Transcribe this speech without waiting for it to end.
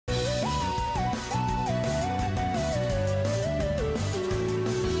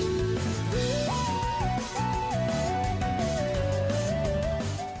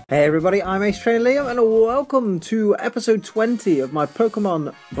Hey everybody, I'm Ace Trainer Liam and welcome to episode 20 of my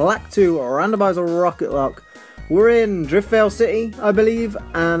Pokemon Black 2 Randomizer Rocketlocke. We're in Driftvale City, I believe,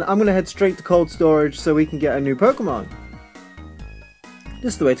 and I'm going to head straight to cold storage so we can get a new Pokemon.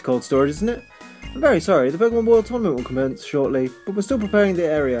 This is the way to cold storage, isn't it? I'm very sorry, the Pokemon World Tournament will commence shortly, but we're still preparing the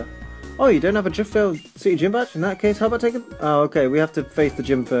area. Oh, you don't have a Driftvale City gym badge? In that case, how about taking... Oh, okay, we have to face the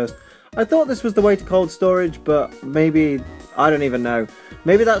gym first. I thought this was the way to cold storage, but maybe... I don't even know.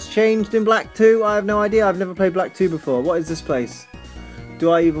 Maybe that's changed in Black 2? I have no idea. I've never played Black 2 before. What is this place?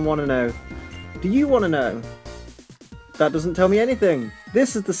 Do I even want to know? Do you want to know? That doesn't tell me anything.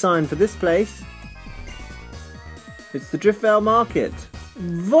 This is the sign for this place. It's the Driftvale Market.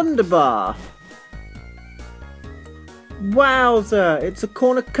 Wunderbar! Wowzer! It's a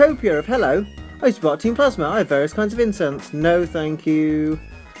cornucopia of hello. I used to buy Team Plasma. I have various kinds of incense. No, thank you.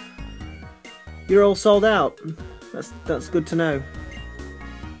 You're all sold out. That's good to know.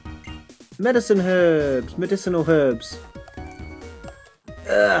 Medicinal herbs.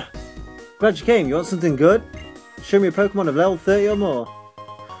 Ugh. Glad you came. You want something good? Show me a Pokemon of level 30 or more.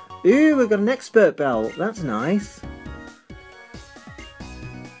 Ooh, we've got an expert belt. That's nice.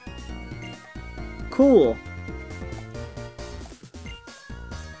 Cool.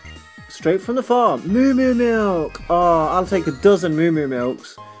 Straight from the farm. Moo Moo Milk. Oh, I'll take a dozen Moo Moo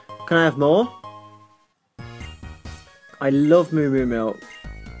Milks. Can I have more? I love Moo Moo Milk.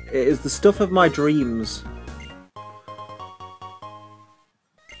 It is the stuff of my dreams.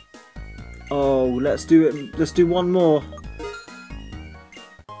 Oh, let's do it. Let's do one more.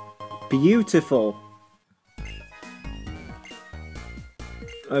 Beautiful.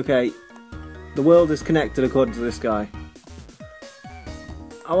 Okay. The world is connected according to this guy.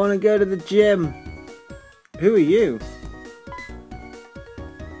 I want to go to the gym. Who are you?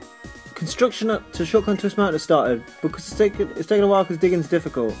 Construction to Shotgun Twist Mountain has started, because it's taken a while because digging's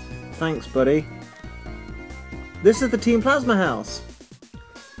difficult. Thanks, buddy. This is the Team Plasma house.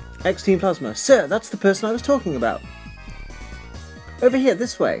 Ex-Team Plasma. Sir, that's the person I was talking about. Over here,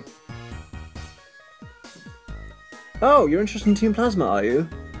 this way. Oh, you're interested in Team Plasma, are you?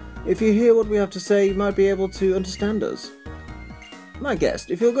 If you hear what we have to say, you might be able to understand us. My guest,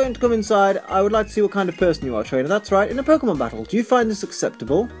 if you're going to come inside, I would like to see what kind of person you are, trainer. That's right, in a Pokemon battle. Do you find this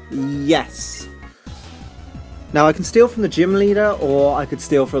acceptable? Yes. Now, I can steal from the gym leader, or I could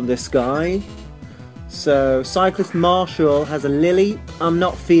steal from this guy. So, Cyclist Marshall has a Lily. I'm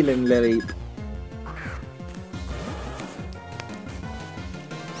not feeling Lily.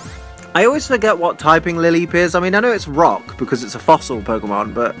 I always forget what typing Lileep is. I mean, I know it's rock, because it's a fossil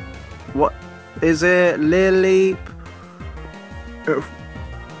Pokemon, but... what is it? Lileep?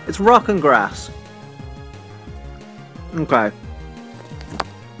 It's rock and grass. Okay.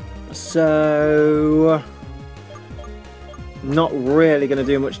 So... not really going to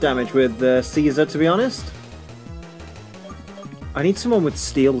do much damage with Caesar, to be honest. I need someone with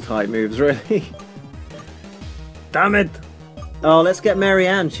steel type moves, really. Damn it! Oh, let's get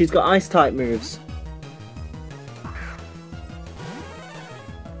Marianne. She's got ice type moves.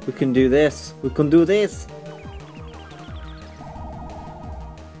 We can do this. We can do this.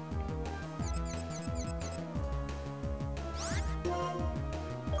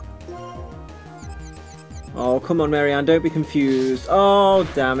 Oh, come on, Marianne, don't be confused. Oh,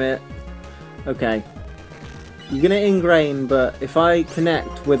 damn it. Okay. You're gonna ingrain, but if I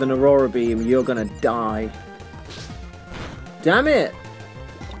connect with an Aurora Beam, you're gonna die. Damn it!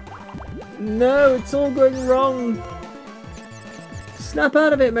 No, it's all going wrong. Snap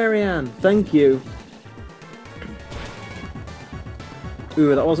out of it, Marianne. Thank you.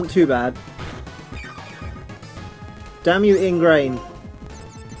 Ooh, that wasn't too bad. Damn you, ingrain.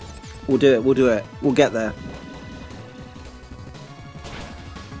 We'll do it, we'll do it. We'll get there.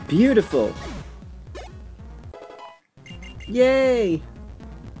 Beautiful. Yay!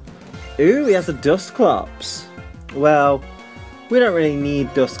 Ooh, he has a Dusclops. Well, we don't really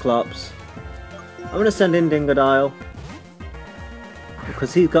need Dusclops. I'm going to send in Dingodile,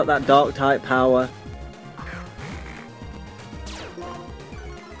 because he's got that dark type power.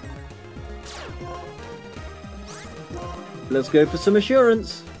 Let's go for some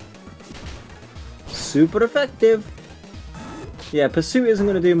assurance. Super effective. Yeah, Pursuit isn't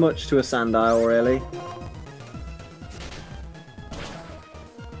going to do much to a Sandile, really.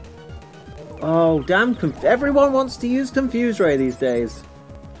 Oh, damn. Everyone wants to use Confuse Ray these days.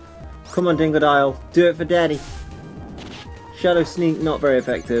 Come on, Dingodile. Do it for Daddy. Shadow Sneak, not very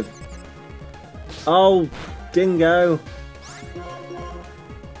effective. Oh, Dingo.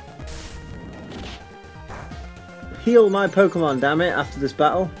 Heal my Pokemon, damn it, after this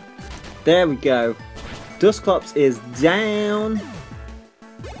battle. There we go. Dusclops is down.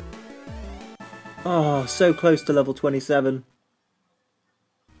 Oh, so close to level 27.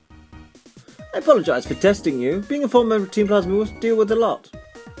 I apologise for testing you. Being a former member of Team Plasma, we must deal with a lot.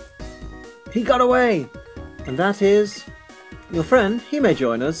 He got away! And that is... your friend. He may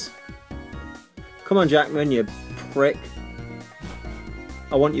join us. Come on, Jackman, you prick.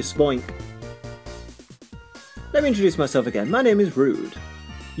 I want you spoink. Let me introduce myself again. My name is Rude.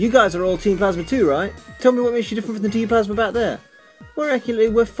 You guys are all Team Plasma too, right? Tell me what makes you different from the Team Plasma back there. More accurately,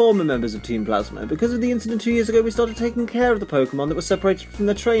 we're former members of Team Plasma. Because of the incident 2 years ago, we started taking care of the Pokemon that were separated from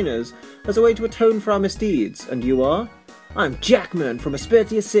their trainers as a way to atone for our misdeeds. And you are? I'm Jackman from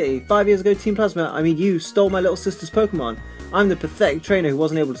Aspertia City. 5 years ago, Team Plasma, I mean you, stole my little sister's Pokemon. I'm the pathetic trainer who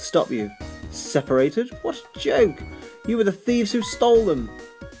wasn't able to stop you. Separated? What a joke! You were the thieves who stole them.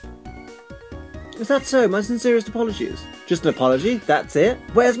 Is that so? My sincerest apologies. Just an apology? That's it?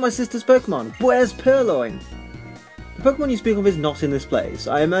 Where's my sister's Pokemon? Where's Purloin? The Pokemon you speak of is not in this place.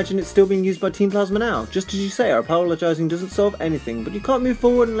 I imagine it's still being used by Team Plasma now. Just as you say, our apologising doesn't solve anything, but you can't move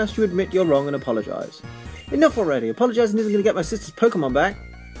forward unless you admit you're wrong and apologise. Enough already. Apologising isn't going to get my sister's Pokemon back.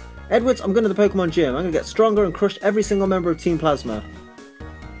 Edwards, I'm going to the Pokemon gym. I'm going to get stronger and crush every single member of Team Plasma.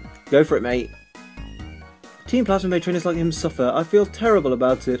 Go for it, mate. Team Plasma made trainers like him suffer. I feel terrible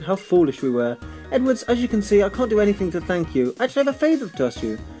about it. How foolish we were. Edwards, as you can see, I can't do anything to thank you. I actually have a favour to ask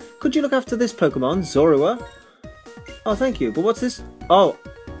you. Could you look after this Pokemon, Zorua? Oh, thank you. But what's this? Oh,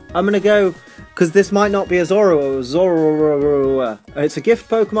 I'm going to go, because this might not be a Zorua. It's a gift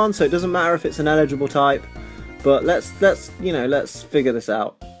Pokemon, so it doesn't matter if it's an eligible type. But let's figure this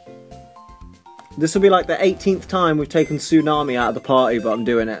out. This will be like the 18th time we've taken Tsunami out of the party, but I'm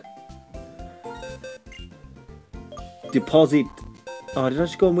doing it. Deposit. Oh, did I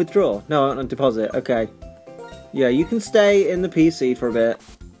just go and withdraw? No, I don't deposit. Okay. Yeah, you can stay in the PC for a bit.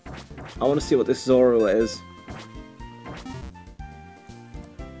 I want to see what this Zorua is.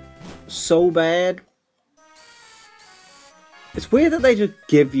 So bad. It's weird that they just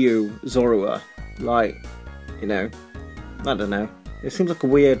give you Zorua. Like, you know, I don't know. It seems like a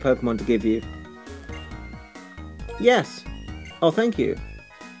weird Pokemon to give you. Yes. Oh, thank you.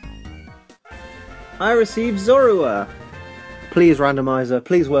 I received Zorua. Please, Randomizer,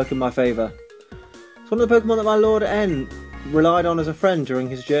 please work in my favour. It's one of the Pokemon that my Lord N relied on as a friend during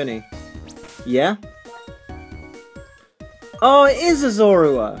his journey. Yeah? Oh, it is a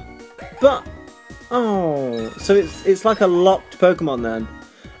Zorua! But... oh, so it's like a locked Pokemon then.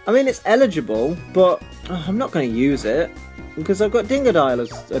 I mean, it's eligible, but I'm not going to use it. Because I've got Dingodile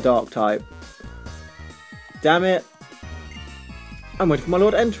as a Dark type. Damn it. I'm waiting for my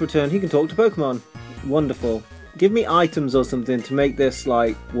Lord N to return. He can talk to Pokemon. Wonderful. Give me items or something to make this,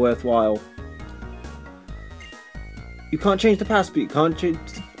 like, worthwhile. You can't change the past, but you can't change...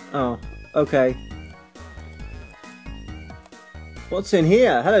 oh, okay. What's in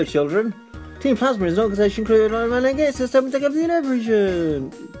here? Hello, children. Team Plasma is an organisation created by my Gates system to take up the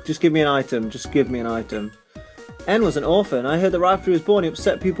innovation. Just give me an item. Just give me an item. N was an orphan. I heard that right after he was born, he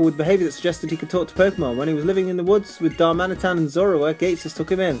upset people with behaviour that suggested he could talk to Pokemon. When he was living in the woods with Darmanitan and Zorua, Gates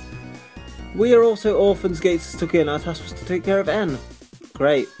took him in. We are also orphans Gates took in. Our task was to take care of N.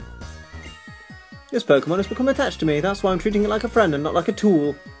 Great. This Pokemon has become attached to me. That's why I'm treating it like a friend and not like a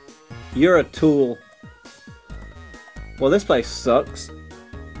tool. You're a tool. Well, this place sucks.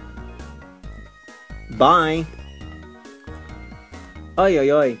 Bye. Oi,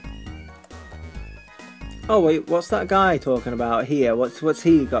 oi, oi. Oh wait, what's that guy talking about here? What's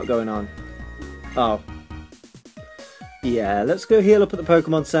he got going on? Oh. Yeah, let's go heal up at the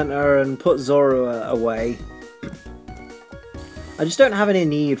Pokemon Center and put Zorua away. I just don't have any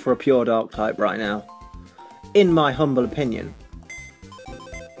need for a pure Dark type right now. In my humble opinion.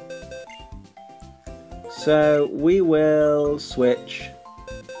 So, we will switch.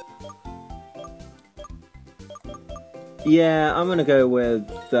 Yeah, I'm gonna go with,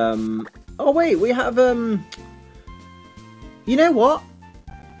 oh wait, we have, you know what?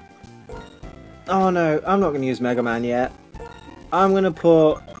 Oh no, I'm not going to use Mega Man yet. I'm going to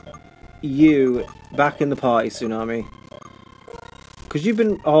put you back in the party, Tsunami. Because you've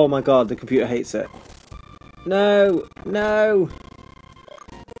been... oh my god, the computer hates it. No, no.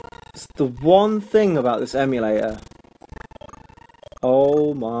 It's the one thing about this emulator.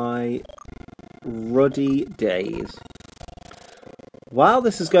 Oh my ruddy days. While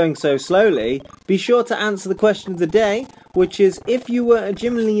this is going so slowly, be sure to answer the question of the day, which is, if you were a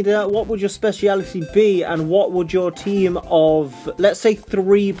gym leader, what would your speciality be, and what would your team of, let's say,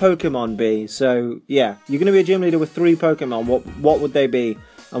 3 Pokemon be? So, yeah, you're going to be a gym leader with 3 Pokemon. What would they be,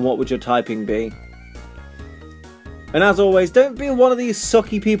 and what would your typing be? And as always, don't be one of these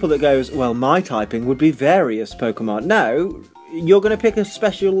sucky people that goes, well, my typing would be various Pokemon. No, you're going to pick a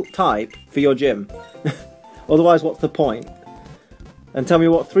special type for your gym. Otherwise, what's the point? And tell me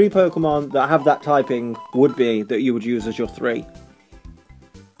what 3 Pokemon that have that typing would be that you would use as your 3.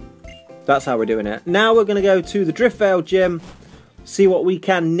 That's how we're doing it. Now we're going to go to the Driftvale gym, see what we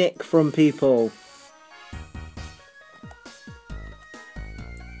can nick from people.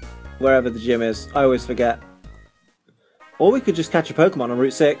 Wherever the gym is, I always forget. Or we could just catch a Pokemon on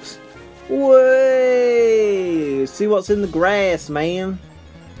Route 6. Way! See what's in the grass, man.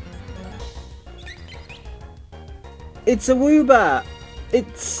 It's a Woobat.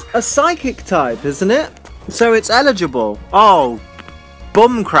 It's a psychic type, isn't it? So it's eligible. Oh,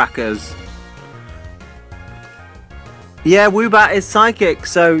 bum crackers. Yeah, Woobat is psychic,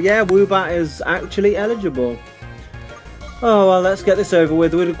 so yeah, Woobat is actually eligible. Oh, well, let's get this over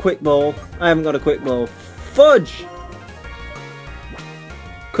with a quick ball. I haven't got a quick ball. Fudge!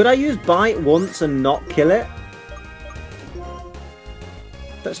 Could I use Bite once and not kill it?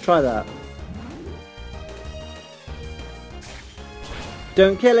 Let's try that.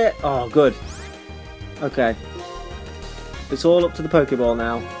 Don't kill it! Oh, good. Okay. It's all up to the Pokeball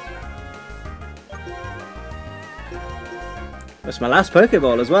now. That's my last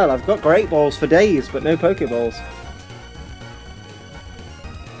Pokeball as well. I've got Great Balls for days, but no Pokeballs.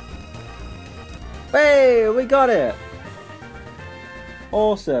 Hey, we got it!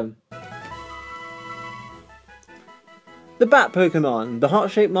 Awesome. The Bat Pokemon. The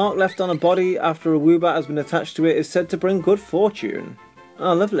heart-shaped mark left on a body after a Woobat has been attached to it is said to bring good fortune.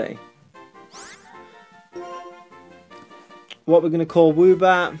 Oh, lovely. What we're going to call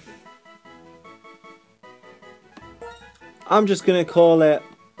Woobat. I'm just going to call it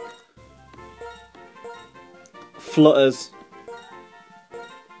Flutters.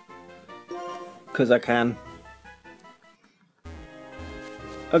 Because I can.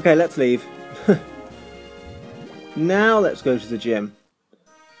 Okay, let's leave. Now let's go to the gym.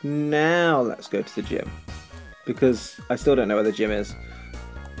 Now let's go to the gym. Because I still don't know where the gym is.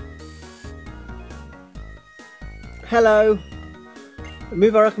 Hello! A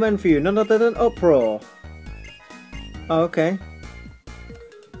move I recommend for you, none other than Uproar. Oh, okay.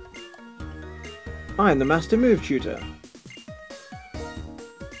 I'm the Master Move Tutor.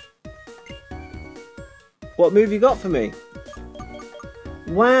 What move you got for me?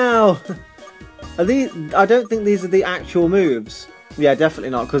 Wow! Are these? I don't think these are the actual moves. Yeah,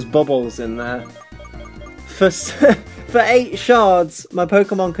 definitely not, because Bubble's in there. For 8 shards, my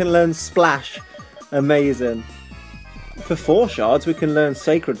Pokemon can learn Splash. Amazing. For 4 shards, we can learn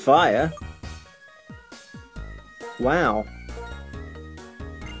Sacred Fire. Wow.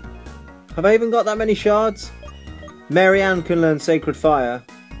 Have I even got that many shards? Marianne can learn Sacred Fire.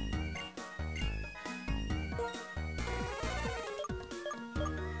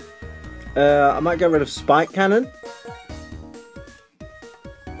 I might get rid of Spike Cannon.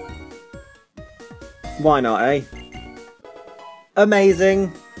 Why not, eh?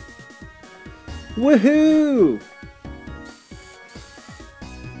 Amazing! Woohoo!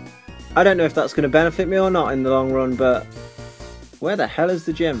 I don't know if that's going to benefit me or not in the long run, but where the hell is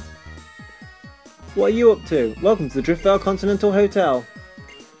the gym? What are you up to? Welcome to the Driftvale Continental Hotel.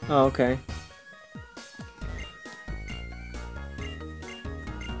 Oh, okay.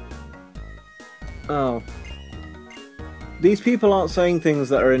 Oh. These people aren't saying things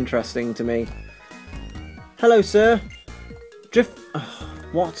that are interesting to me. Hello, sir.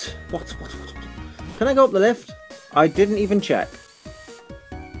 What? Can I go up the lift? I didn't even check.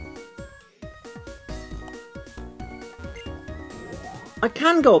 I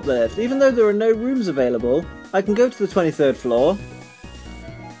can go up the lift, even though there are no rooms available. I can go to the 23rd floor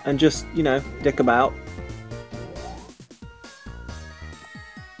and just, you know, dick about.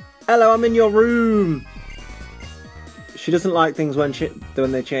 Hello, I'm in your room. She doesn't like things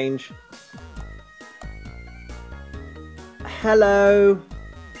when they change. Hello.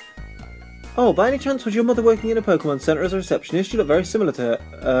 Oh, by any chance was your mother working in a Pokemon Center as a receptionist? You look very similar to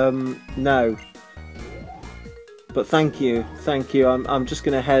her. No. But thank you. I'm just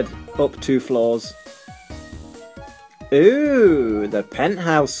gonna head up 2 floors. Ooh, the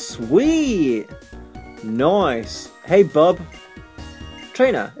penthouse suite. Nice. Hey, bub.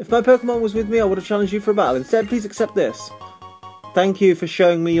 Trainer, if my Pokemon was with me, I would have challenged you for a battle. Instead, please accept this. Thank you for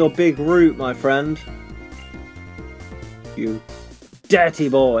showing me your big route, my friend. You dirty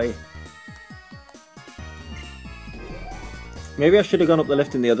boy. Maybe I should have gone up the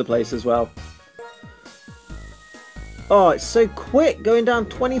lift in the other place as well. Oh, it's so quick, going down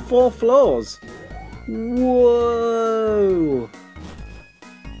 24 floors. Whoa.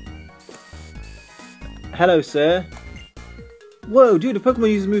 Hello, sir. Whoa, dude, if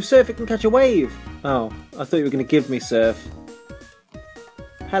Pokemon uses move Surf, it can catch a wave. Oh, I thought you were going to give me Surf.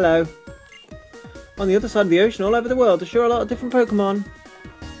 Hello. On the other side of the ocean, all over the world, there's sure a lot of different Pokemon.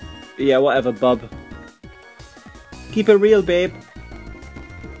 Yeah, whatever, bub. Keep it real, babe.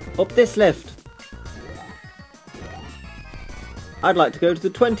 Up this lift. I'd like to go to the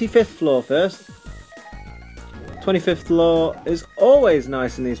 25th floor first. 25th floor is always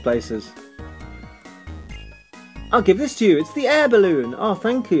nice in these places. I'll give this to you. It's the air balloon. Oh,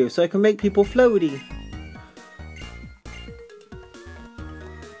 thank you. So I can make people floaty.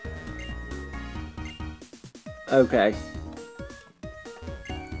 Okay.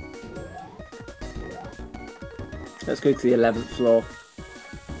 Let's go to the 11th floor.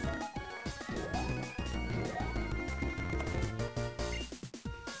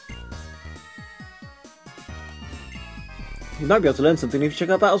 You might be able to learn something if you check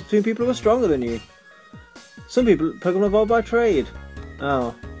out battles between people who are stronger than you. Some people Pokemon evolve by trade.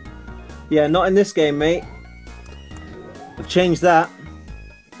 Oh. Yeah, not in this game, mate. I've changed that.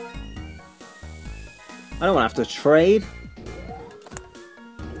 I don't want to have to trade.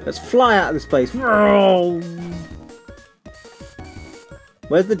 Let's fly out of this place.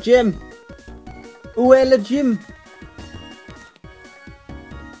 Where's the gym? Où est le gym?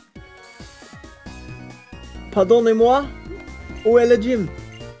 Pardonnez-moi? Où est le gym?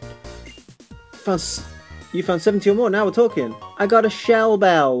 You found 70 or more, now we're talking. I got a shell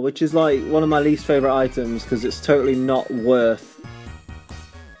bell, which is like one of my least favourite items because it's totally not worth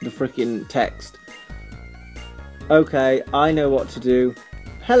the freaking text. Okay, I know what to do.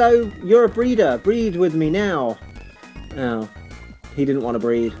 Hello, you're a breeder. Breed with me now. Oh, he didn't want to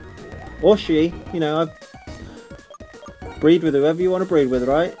breed. Or she, you know, breed with whoever you want to breed with,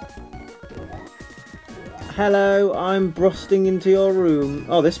 right? Hello, I'm busting into your room.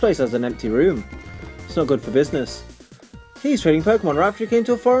 Oh, this place has an empty room. It's not good for business. He's trading Pokemon right after he came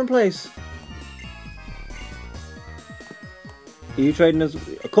to a foreign place. Are you trading as...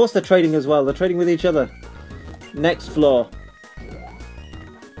 Of course they're trading as well. They're trading with each other. Next floor.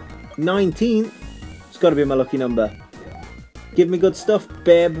 19th. It's got to be my lucky number. Give me good stuff,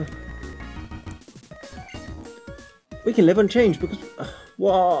 babe. We can live unchanged because...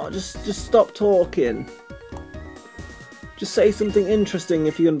 What? Just stop talking. Just say something interesting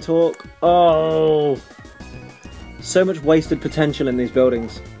if you're going to talk. Oh. So much wasted potential in these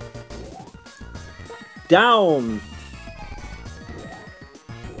buildings. Down.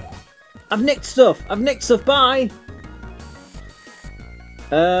 I've nicked stuff. Bye.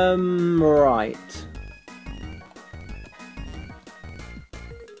 Right.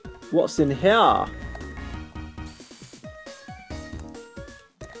 What's in here?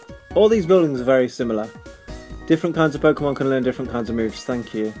 All these buildings are very similar. Different kinds of Pokemon can learn different kinds of moves.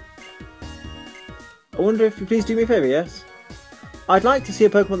 Thank you. I wonder if you please do me a favour, yes? I'd like to see a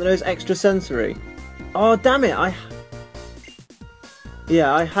Pokemon that knows extra sensory. Oh, damn it!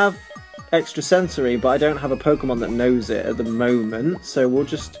 Yeah, I have extra sensory, but I don't have a Pokemon that knows it at the moment, so we'll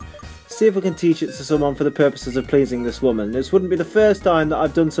just see if we can teach it to someone for the purposes of pleasing this woman. This wouldn't be the first time that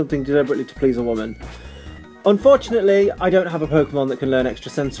I've done something deliberately to please a woman. Unfortunately, I don't have a Pokemon that can learn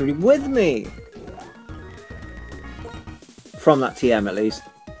extra sensory with me. From that TM, at least.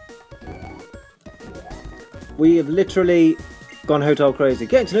 We have literally gone hotel crazy.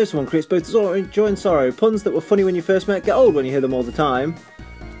 Getting to know someone creates both joy and sorrow. Puns that were funny when you first met get old when you hear them all the time.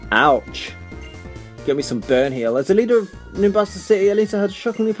 Ouch. Get me some burn heal. As a leader of Nimbasa City, Elisa had a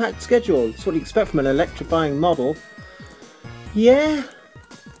shockingly packed schedule. That's what you expect from an electrifying model. Yeah.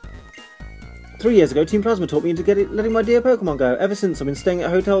 3 years ago, Team Plasma taught me into letting my dear Pokemon go. Ever since, I've been staying at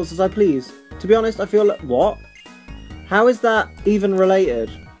hotels as I please. To be honest, I feel like... What? How is that even related?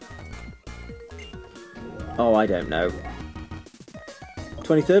 Oh, I don't know.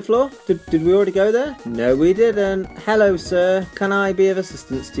 23rd floor? Did we already go there? No, we didn't. Hello, sir. Can I be of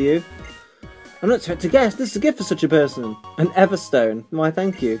assistance to you? I'm not expecting to guess. This is a gift for such a person. An Everstone. Why,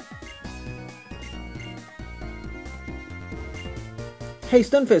 thank you. Hey,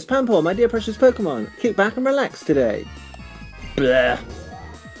 Stunfisk, Pampor, my dear precious Pokemon. Kick back and relax today. Blah.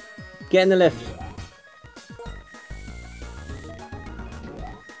 Get in the lift.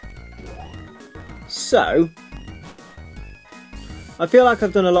 So, I feel like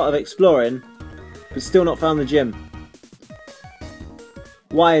I've done a lot of exploring, but still not found the gym.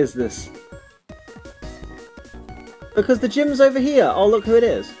 Why is this? Because the gym's over here. Oh, look who it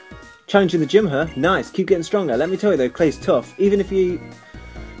is. Challenging the gym, huh? Nice. Keep getting stronger. Let me tell you though, Clay's tough. Even if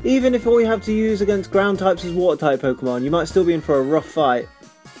all you have to use against ground types is water type Pokemon, you might still be in for a rough fight.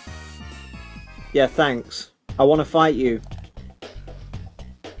 Yeah, thanks. I want to fight you.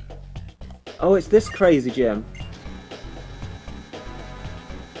 Oh, it's this crazy gym.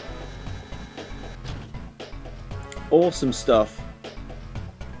 Awesome stuff.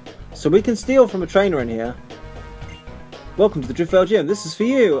 So we can steal from a trainer in here. Welcome to the Driftvale Gym. This is for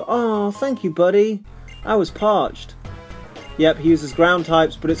you. Oh, thank you, buddy. I was parched. Yep, he uses ground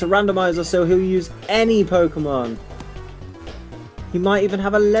types, but it's a randomizer, so he'll use any Pokemon. He might even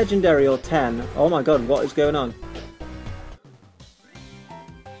have a legendary or 10. Oh my god, what is going on?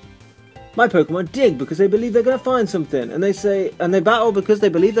 My Pokemon dig because they believe they're going to find something. And they battle because they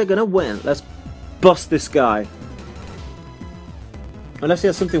believe they're going to win. Let's bust this guy. Unless he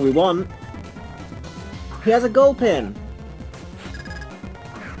has something we want. He has a Gulpin.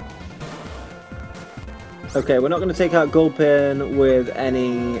 Okay, we're not going to take out Gulpin with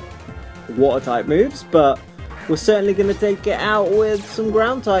any water type moves, but we're certainly going to take it out with some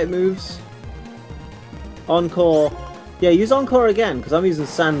ground type moves. Encore. Yeah, use Encore again, because I'm using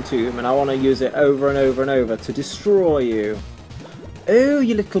Sand Tomb and I want to use it over and over and over to destroy you. Oh,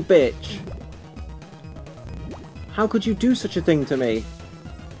 you little bitch. How could you do such a thing to me?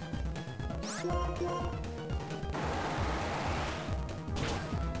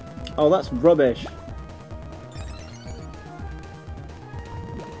 Oh, that's rubbish.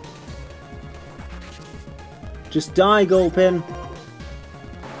 Just die, Gulpin.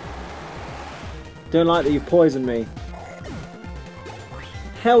 Don't like that you poisoned me.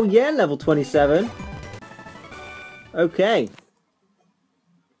 Hell yeah, level 27. Okay.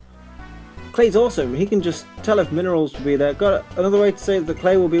 Clay's awesome. He can just tell if minerals will be there. Got another way to say that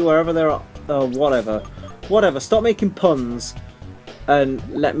Clay will be wherever there are. Whatever. Whatever. Stop making puns. And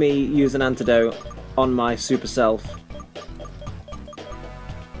let me use an antidote on my super self.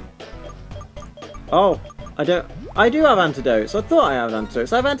 Oh. I do have antidotes. I thought I had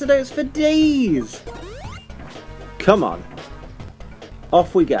antidotes. I have antidotes for days. Come on.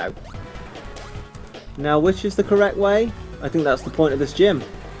 Off we go. Now, which is the correct way? I think that's the point of this gym.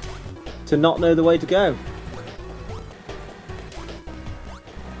 To not know the way to go.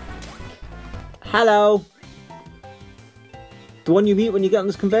 Hello. The one you meet when you get on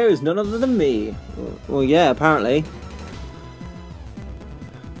this conveyor is none other than me. Well, yeah, apparently.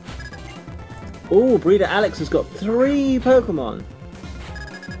 Oh, Breeder Alex has got 3 Pokemon.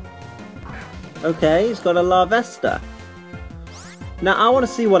 Okay, he's got a Larvesta. Now, I want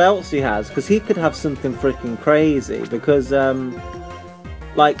to see what else he has, because he could have something freaking crazy. Because,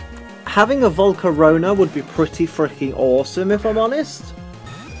 like, having a Volcarona would be pretty freaking awesome, if I'm honest.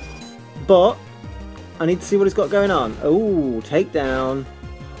 But, I need to see what he's got going on. Oh, takedown.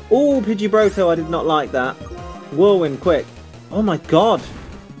 Oh, Pidgeybroto, I did not like that. Whirlwind, quick. Oh my god.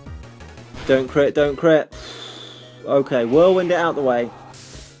 Don't crit, don't crit. Okay, Whirlwind it out the way.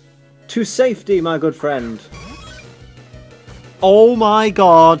 To safety, my good friend. Oh my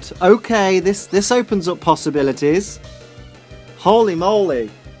god. Okay, this opens up possibilities. Holy moly.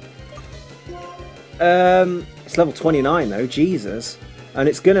 It's level 29 though, Jesus. And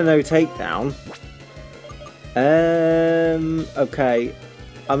it's gonna know takedown. Okay.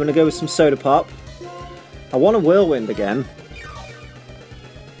 I'm gonna go with some Soda Pop. I want a Whirlwind again.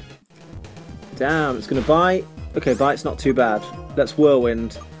 Damn, it's gonna bite. Okay, bite's not too bad. Let's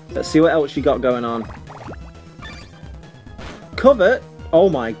Whirlwind. Let's see what else you got going on. Covet? Oh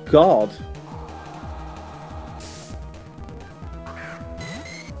my god.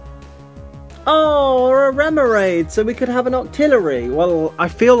 Oh, or a Remoraid, so we could have an Octillery. Well, I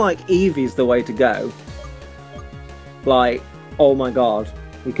feel like Eevee's the way to go. Like, oh my god.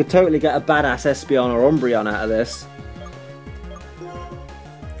 We could totally get a badass Espeon or Umbreon out of this.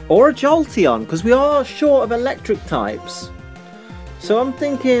 Or a Jolteon, because we are short of electric types. So I'm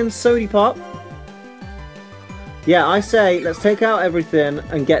thinking Sody Pop. Yeah, I say let's take out everything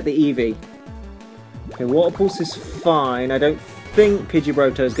and get the Eevee. Okay, Water Pulse is fine. I don't think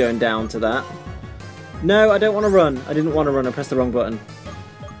Pidgeybroto's going down to that. No, I don't want to run. I didn't want to run. I pressed the wrong button.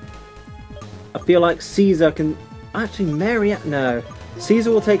 I feel like Caesar can... Actually, No.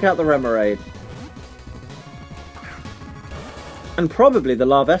 Caesar will take out the Remoraid. And probably the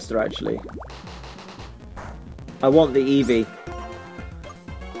Larvesta, actually. I want the Eevee.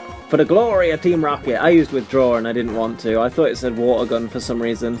 For the glory of Team Rocket. I used Withdraw and I didn't want to. I thought it said Water Gun for some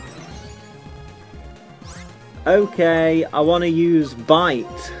reason. Okay, I want to use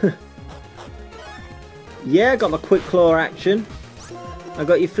Bite. Yeah, got my Quick Claw action. I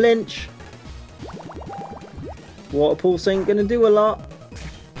got your Flinch. Water Pulse ain't gonna do a lot.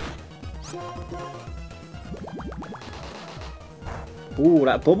 Ooh,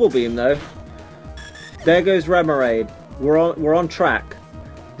 that Bubble Beam though. There goes Remoraid. We're on track.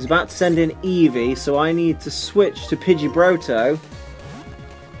 He's about to send in Eevee, so I need to switch to Pidgeybroto.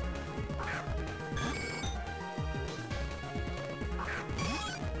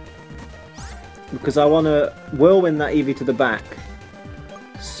 Because I want to Whirlwind that Eevee to the back.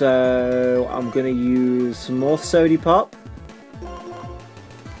 So I'm going to use some more Sody Pop.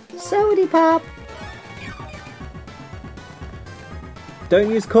 Sody Pop! Don't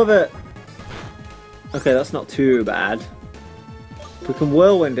use Covet. Okay, that's not too bad. If we can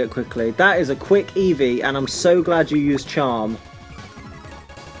Whirlwind it quickly. That is a quick Eevee, and I'm so glad you used Charm.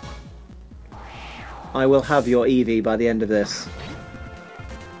 I will have your Eevee by the end of this.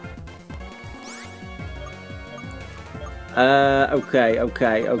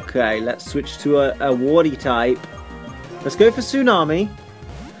 Okay. Let's switch to a Wardy type. Let's go for Tsunami.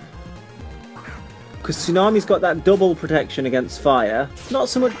 Because Tsunami's got that double protection against fire. Not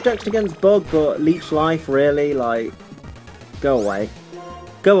so much protection against bug, but leech life, really. Like, go away.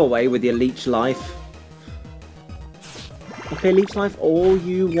 Go away with your leech life. Okay, leech life all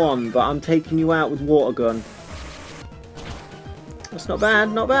you want, but I'm taking you out with water gun. That's not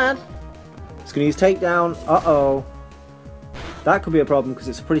bad, not bad. It's going to use takedown. Uh-oh. That could be a problem because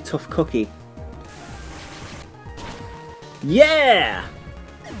it's a pretty tough cookie. Yeah!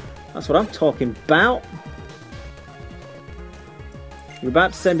 That's what I'm talking about. We're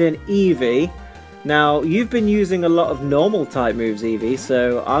about to send in Eevee. Now, you've been using a lot of normal type moves, Eevee,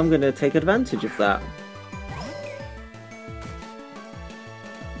 so I'm going to take advantage of that.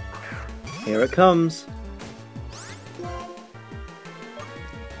 Here it comes.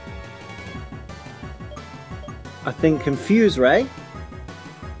 I think Confuse Ray.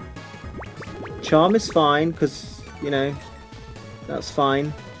 Charm is fine, because, you know, that's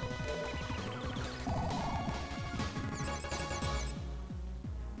fine.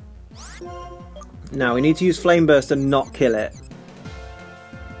 Now, we need to use Flame Burst and not kill it.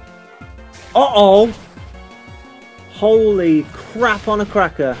 Uh-oh! Holy crap on a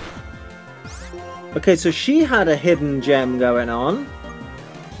cracker. Okay, so she had a hidden gem going on.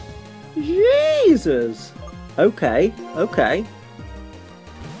 Jesus! Okay.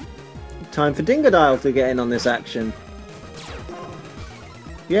 Time for Dingodile to get in on this action.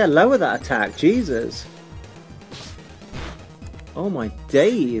 Yeah, lower that attack. Jesus. Oh my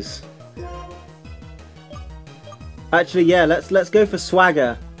days. Actually, yeah, let's go for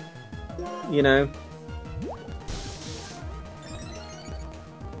Swagger. You know.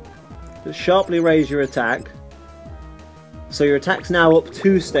 Just sharply raise your attack. So your attack's now up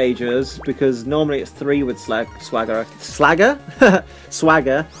 2 stages, because normally it's 3 with Swagger. Swagger?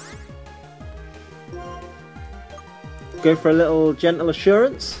 Swagger. Go for a little Gentle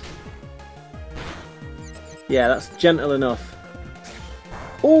Assurance. Yeah, that's gentle enough.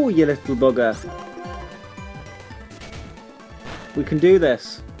 Oh, you little bugger. We can do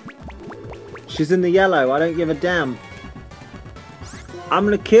this. She's in the yellow. I don't give a damn. I'm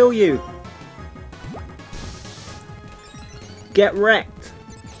gonna kill you. Get wrecked.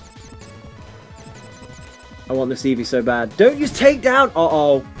 I want this Eevee so bad. Don't use takedown.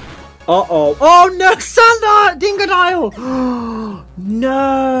 Uh-oh. Uh-oh. Oh no, Sander! Dingodile!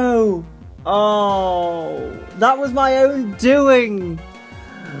 No! Oh, that was my own doing.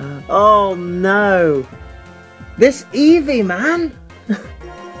 Oh no. This Eevee, man!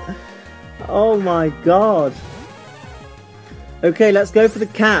 Oh my god. Okay, let's go for the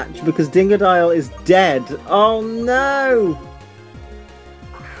catch, because Dingodile is dead. Oh no!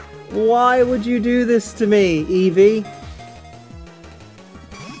 Why would you do this to me, Eevee?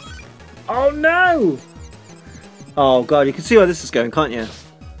 Oh no! Oh god, you can see where this is going, can't you?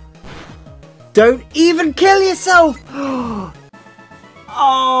 Don't even kill yourself!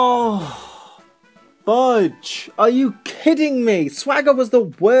 Oh! Fudge! Are you kidding me? Swagger was the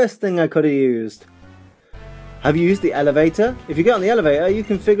worst thing I could have used. Have you used the elevator? If you get on the elevator, you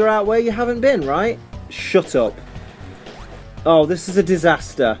can figure out where you haven't been, right? Shut up. Oh, this is a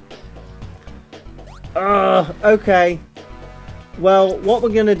disaster. Okay. Well, what we're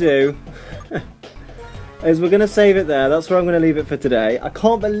going to do is we're going to save it there. That's where I'm going to leave it for today. I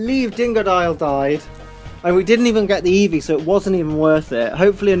can't believe Dingodile died. And we didn't even get the Eevee, so it wasn't even worth it.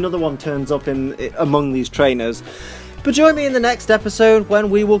 Hopefully another one turns up among these trainers. But join me in the next episode when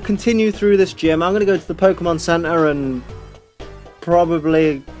we will continue through this gym. I'm going to go to the Pokemon Center and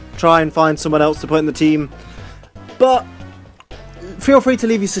probably try and find someone else to put in the team. But feel free to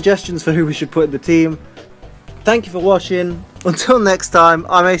leave your suggestions for who we should put in the team. Thank you for watching. Until next time,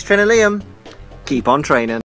 I'm Ace Trainer Liam. Keep on training.